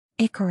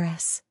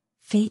Icarus,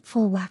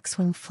 Fateful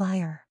Waxwing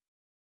Flyer.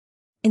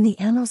 In the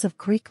annals of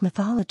Greek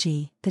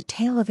mythology, the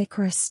tale of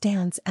Icarus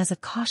stands as a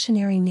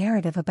cautionary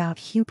narrative about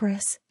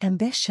hubris,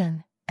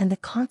 ambition, and the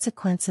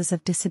consequences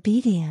of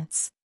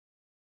disobedience.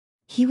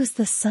 He was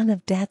the son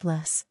of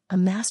Daedalus, a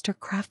master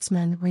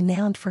craftsman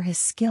renowned for his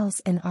skills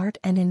in art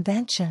and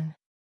invention.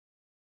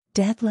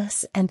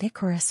 Daedalus and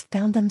Icarus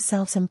found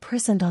themselves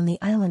imprisoned on the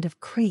island of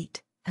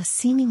Crete, a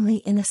seemingly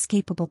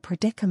inescapable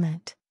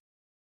predicament.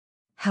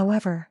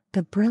 However,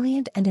 the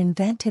brilliant and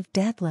inventive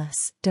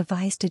Daedalus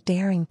devised a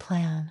daring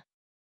plan.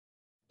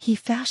 He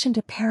fashioned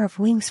a pair of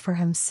wings for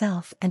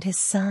himself and his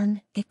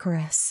son,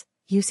 Icarus,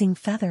 using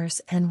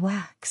feathers and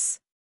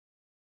wax.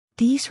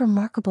 These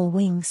remarkable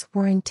wings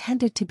were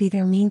intended to be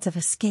their means of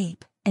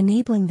escape,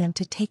 enabling them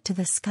to take to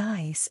the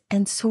skies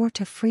and soar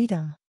to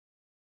freedom.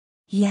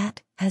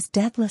 Yet, as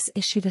Daedalus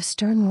issued a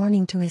stern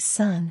warning to his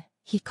son,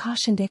 he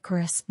cautioned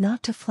Icarus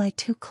not to fly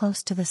too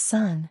close to the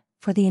sun,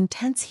 for the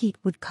intense heat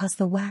would cause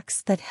the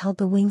wax that held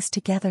the wings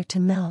together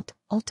to melt,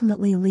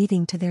 ultimately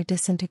leading to their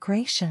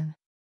disintegration.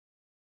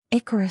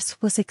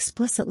 Icarus was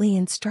explicitly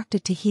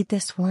instructed to heed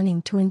this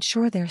warning to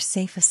ensure their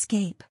safe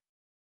escape.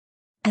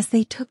 As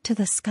they took to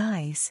the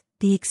skies,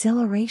 the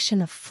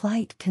exhilaration of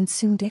flight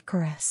consumed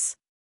Icarus.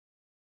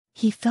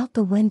 He felt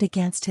the wind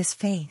against his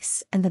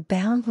face and the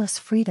boundless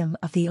freedom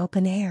of the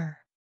open air.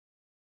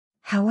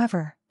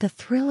 However, the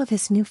thrill of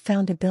his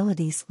newfound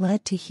abilities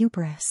led to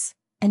hubris,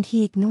 and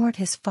he ignored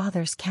his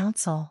father's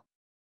counsel.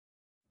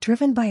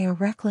 Driven by a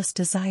reckless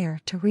desire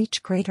to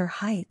reach greater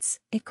heights,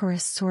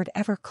 Icarus soared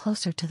ever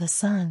closer to the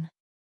sun.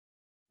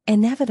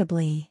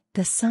 Inevitably,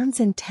 the sun's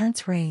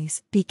intense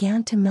rays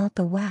began to melt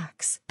the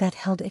wax that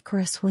held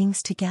Icarus'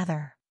 wings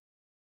together.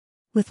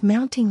 With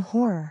mounting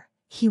horror,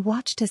 he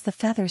watched as the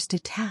feathers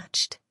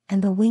detached,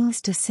 and the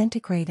wings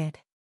disintegrated.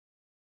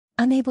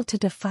 Unable to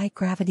defy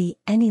gravity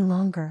any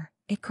longer,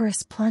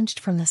 Icarus plunged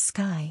from the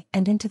sky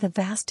and into the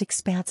vast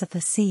expanse of the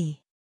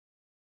sea.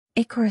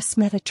 Icarus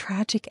met a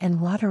tragic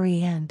and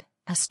watery end,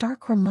 a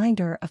stark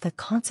reminder of the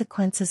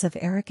consequences of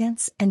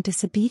arrogance and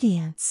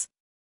disobedience.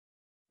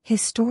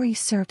 His story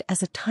served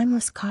as a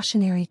timeless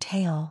cautionary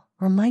tale,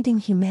 reminding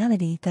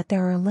humanity that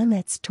there are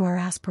limits to our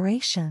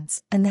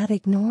aspirations and that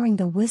ignoring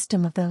the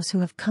wisdom of those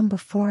who have come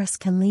before us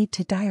can lead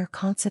to dire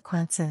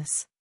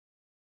consequences.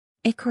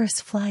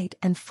 Icarus' flight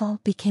and fall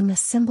became a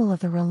symbol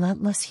of the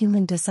relentless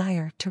human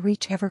desire to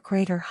reach ever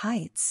greater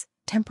heights,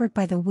 tempered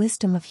by the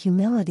wisdom of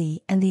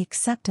humility and the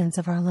acceptance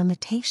of our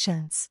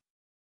limitations.